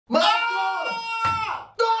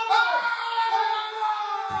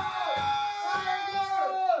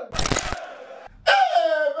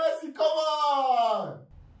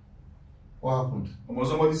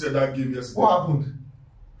Somebody said that game yesterday. What happened?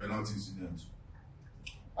 Penalty incident.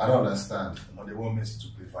 I don't understand. But they want Messi to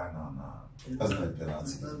play final now. That's not a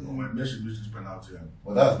penalty. Messi missed his penalty.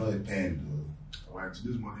 But that's not a pen, though. Right,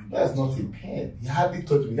 this morning. That's not a pen. He hardly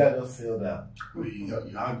touched me. The guy just fell down. He held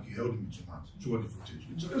him with 2 hands. Show the footage.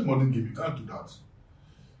 It's this morning game. You can't do that.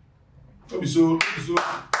 Don't be so.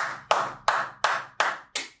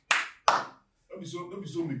 Don't be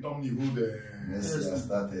so McTominay who the Messi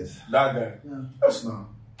started. That guy. Yeah. Yes, now.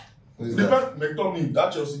 McTominay,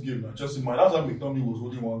 that Chelsea game now, Chelsea man, that's how McTominay was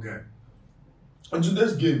holding one guy. And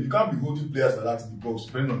today's game, you can't be holding players like that in the box,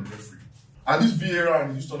 depending on the referee. And this VAR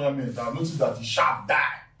in this tournament, I've noticed that he sharp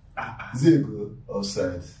die. Is it good?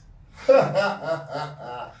 Offside.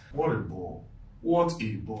 What a ball. What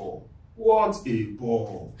a ball. What a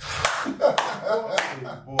ball. What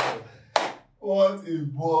a ball. What a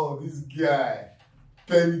ball, this guy.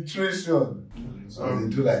 Penetration. When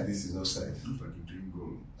they do like this, is offside. Looks like a dream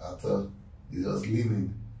goal. I thought he was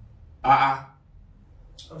leaning.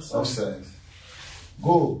 Offside.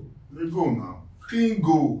 Goal. They go now. Clean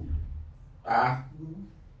goal. That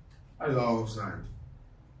is our offside.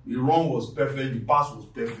 The run was perfect, the pass was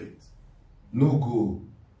perfect. No goal.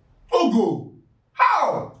 No goal.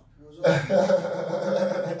 How?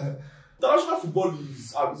 International football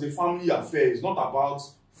is a family affair. It's not about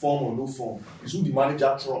form or no form. It's who the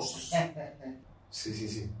manager trusts.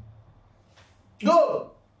 See.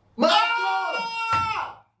 Go! My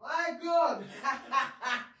God! My God!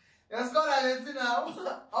 You scored Argentina.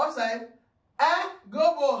 Offside.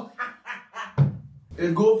 Go ball. A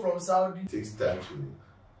goal from Saudi. It takes time to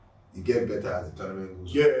you get better as the tournament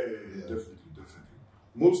goes. Yeah, definitely.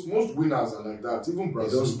 Most winners are like that. Even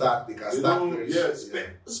Brazil. They don't start, they can start fresh. Yeah,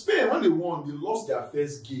 Spain, when they won, they lost their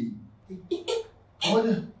first game. What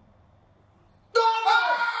the?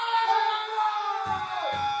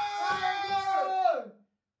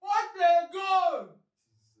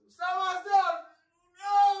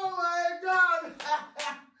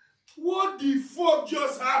 What the fuck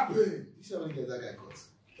just happened? You see how many guys that guy got?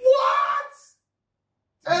 What?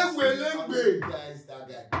 Guys that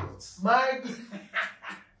guy got.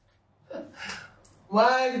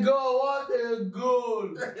 My God, what a goal!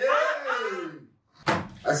 Hey.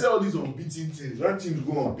 I say all these unbeaten things. When teams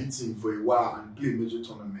go unbeaten for a while and play major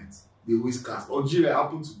tournaments, they always cast. Algeria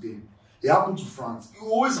happened to them. It happened to France. It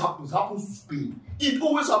always happens. Happens to Spain. It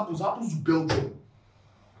always happens. Happens to Belgium.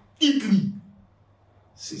 Italy.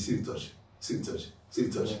 See the touch. That's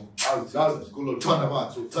the goal of Turn them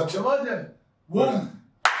out. So touch him. Come on then. Boom.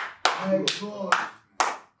 My God.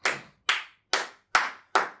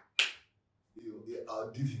 He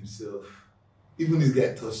outdid himself. Even this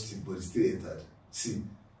guy touched him, but he still entered. See.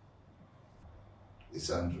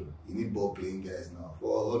 Alessandro, you need ball playing guys now. For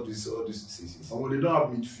all this. See. And they don't have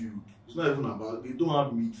midfield. It's not even about. They don't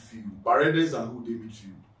have midfield. Paredes and who they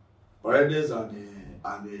midfield. Paredes and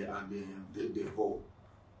the ball.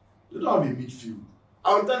 They don't have a midfield. I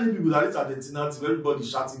was telling people that this Argentina team, everybody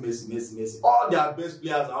shouting Messi. All their best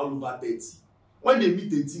players are all over 30. When they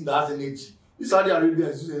meet a team that has energy, this Saudi Arabia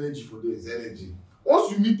is using energy for them. It's energy. Once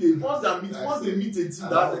they meet a team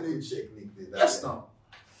that has energy, yes now.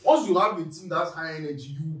 Once you have a team that has high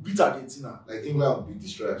energy, you beat Argentina. Like England will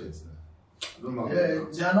destroy Argentina. I don't know. Yeah,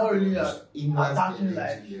 they are not really attacking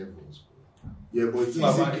like. Yeah, but the thing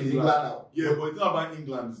about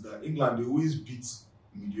England is that England they always beat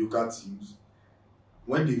mediocre teams.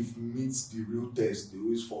 When they meet the real test, they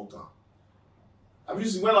always falter. Have you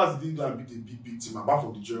seen when last did England beat a big team apart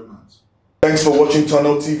from the Germans? Thanks for watching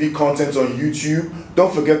Tunnel TV content on YouTube.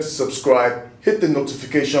 Don't forget to subscribe, hit the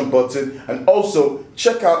notification button, and also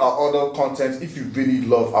check out our other content if you really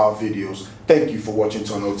love our videos. Thank you for watching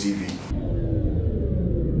Tunnel TV.